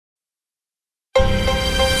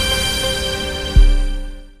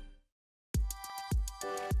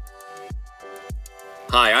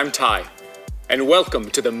Hi, I'm Ty, and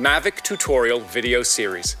welcome to the Mavic Tutorial video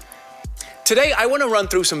series. Today, I want to run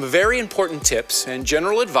through some very important tips and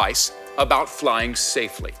general advice about flying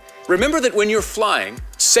safely. Remember that when you're flying,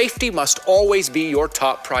 safety must always be your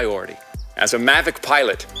top priority. As a Mavic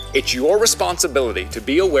pilot, it's your responsibility to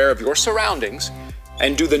be aware of your surroundings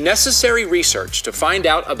and do the necessary research to find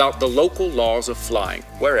out about the local laws of flying,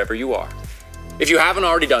 wherever you are. If you haven't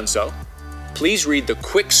already done so, please read the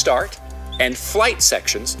Quick Start and Flight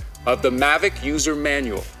sections of the Mavic User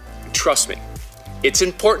Manual. Trust me, it's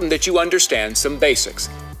important that you understand some basics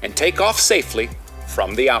and take off safely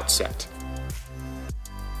from the outset.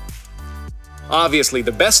 Obviously,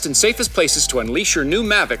 the best and safest places to unleash your new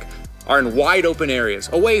Mavic are in wide open areas,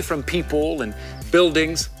 away from people and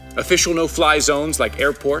buildings, official no-fly zones like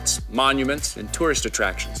airports, monuments, and tourist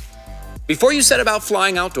attractions. Before you set about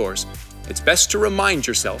flying outdoors, it's best to remind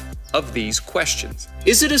yourself of these questions.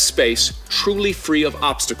 Is it a space truly free of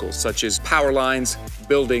obstacles such as power lines,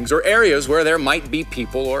 buildings, or areas where there might be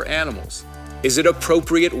people or animals? Is it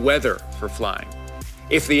appropriate weather for flying?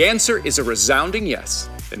 If the answer is a resounding yes,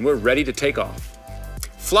 then we're ready to take off.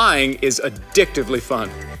 Flying is addictively fun,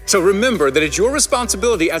 so remember that it's your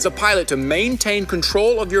responsibility as a pilot to maintain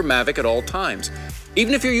control of your Mavic at all times,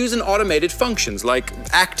 even if you're using automated functions like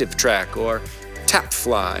Active Track or Tap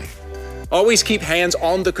Fly. Always keep hands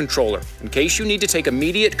on the controller in case you need to take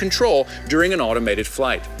immediate control during an automated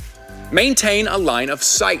flight. Maintain a line of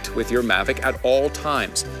sight with your Mavic at all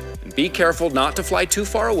times, and be careful not to fly too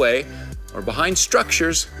far away or behind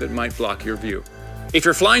structures that might block your view. If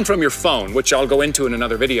you're flying from your phone, which I'll go into in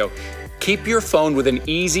another video, keep your phone within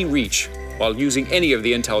easy reach while using any of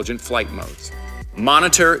the intelligent flight modes.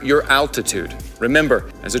 Monitor your altitude. Remember,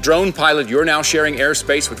 as a drone pilot, you're now sharing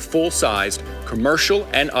airspace with full-sized commercial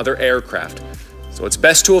and other aircraft, so it's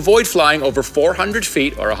best to avoid flying over 400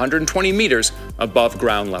 feet or 120 meters above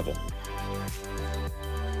ground level.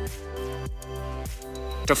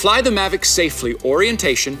 To fly the Mavic safely,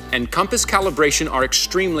 orientation and compass calibration are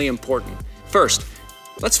extremely important. First,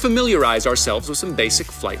 let's familiarize ourselves with some basic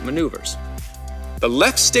flight maneuvers. The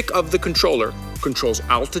left stick of the controller controls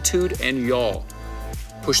altitude and yaw.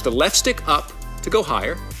 Push the left stick up to go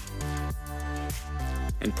higher,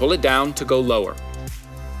 and pull it down to go lower.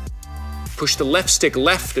 Push the left stick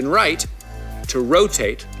left and right to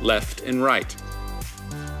rotate left and right.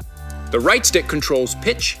 The right stick controls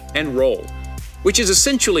pitch and roll, which is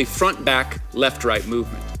essentially front-back, left-right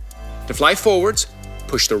movement. To fly forwards,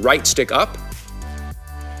 push the right stick up,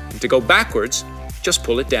 and to go backwards, just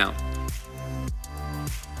pull it down.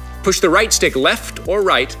 Push the right stick left or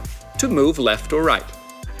right to move left or right.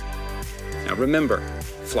 Now remember,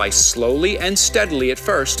 fly slowly and steadily at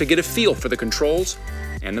first to get a feel for the controls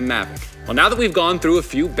and the Mavic. Well, now that we've gone through a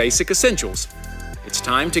few basic essentials, it's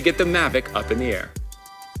time to get the Mavic up in the air.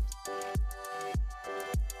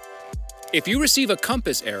 If you receive a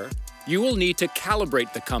compass error, you will need to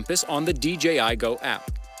calibrate the compass on the DJI Go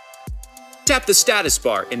app. Tap the status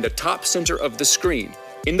bar in the top center of the screen.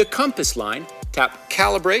 In the compass line, tap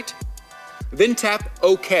Calibrate, then tap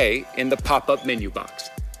OK in the pop-up menu box.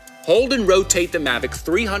 Hold and rotate the Mavic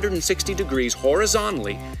 360 degrees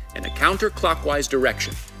horizontally in a counterclockwise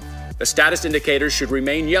direction. The status indicators should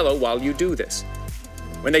remain yellow while you do this.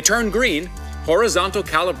 When they turn green, horizontal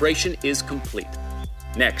calibration is complete.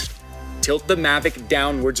 Next, tilt the Mavic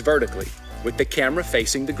downwards vertically with the camera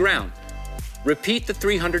facing the ground. Repeat the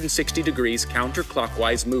 360 degrees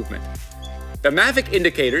counterclockwise movement. The Mavic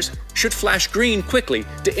indicators should flash green quickly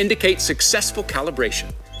to indicate successful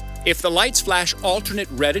calibration. If the lights flash alternate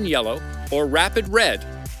red and yellow or rapid red,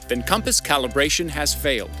 then compass calibration has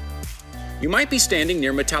failed. You might be standing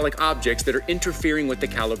near metallic objects that are interfering with the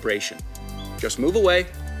calibration. Just move away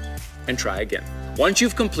and try again. Once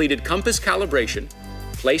you've completed compass calibration,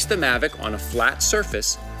 place the Mavic on a flat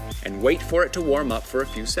surface and wait for it to warm up for a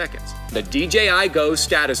few seconds. The DJI Go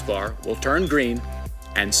status bar will turn green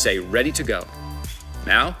and say ready to go.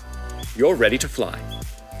 Now, you're ready to fly.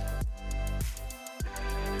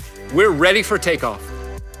 We're ready for takeoff.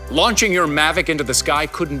 Launching your Mavic into the sky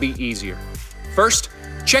couldn't be easier. First,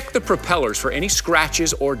 check the propellers for any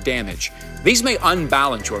scratches or damage. These may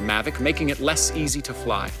unbalance your Mavic, making it less easy to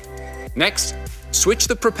fly. Next, switch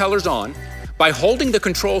the propellers on by holding the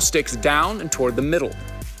control sticks down and toward the middle.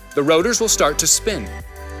 The rotors will start to spin.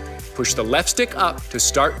 Push the left stick up to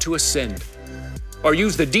start to ascend. Or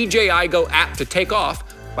use the DJI Go app to take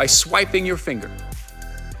off by swiping your finger.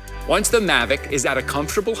 Once the Mavic is at a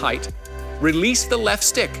comfortable height, release the left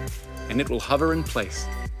stick and it will hover in place.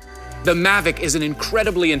 The Mavic is an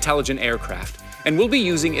incredibly intelligent aircraft and will be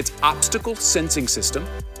using its obstacle sensing system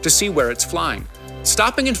to see where it's flying.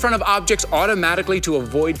 stopping in front of objects automatically to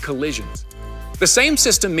avoid collisions. The same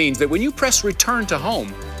system means that when you press return to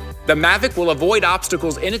home, the Mavic will avoid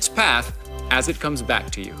obstacles in its path as it comes back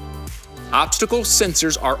to you. Obstacle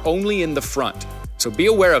sensors are only in the front, so be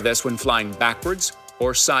aware of this when flying backwards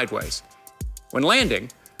or sideways. When landing,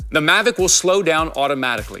 the Mavic will slow down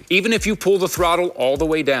automatically, even if you pull the throttle all the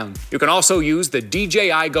way down. You can also use the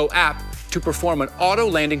DJI Go app to perform an auto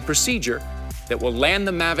landing procedure that will land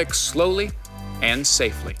the Mavic slowly and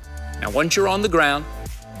safely. Now, once you're on the ground,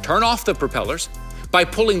 turn off the propellers by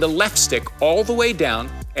pulling the left stick all the way down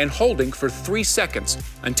and holding for 3 seconds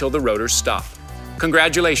until the rotors stop.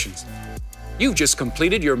 Congratulations! You've just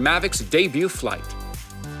completed your Mavic's debut flight.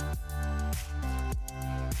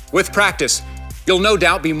 With practice, you'll no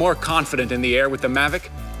doubt be more confident in the air with the Mavic.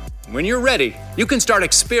 When you're ready, you can start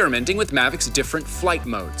experimenting with Mavic's different flight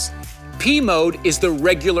modes. P mode is the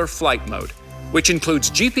regular flight mode, which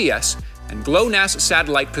includes GPS and GLONASS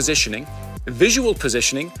satellite positioning, visual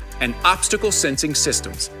positioning, and obstacle sensing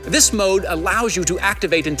systems. This mode allows you to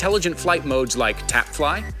activate intelligent flight modes like tap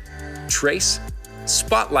fly, trace,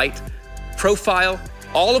 spotlight, profile,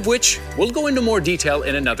 all of which we'll go into more detail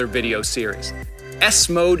in another video series. S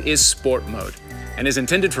mode is sport mode and is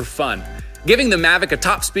intended for fun, giving the Mavic a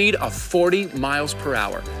top speed of 40 miles per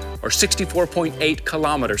hour or 64.8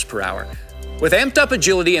 kilometers per hour. With amped up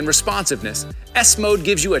agility and responsiveness, S mode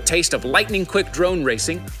gives you a taste of lightning-quick drone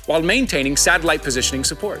racing while maintaining satellite positioning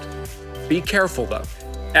support. Be careful though,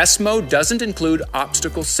 S mode doesn't include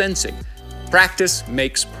obstacle sensing. Practice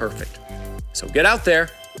makes perfect. So get out there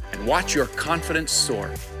and watch your confidence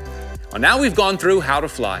soar. Well, now we've gone through how to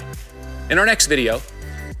fly. In our next video,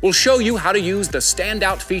 we'll show you how to use the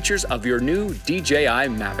standout features of your new DJI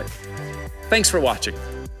Mavic. Thanks for watching.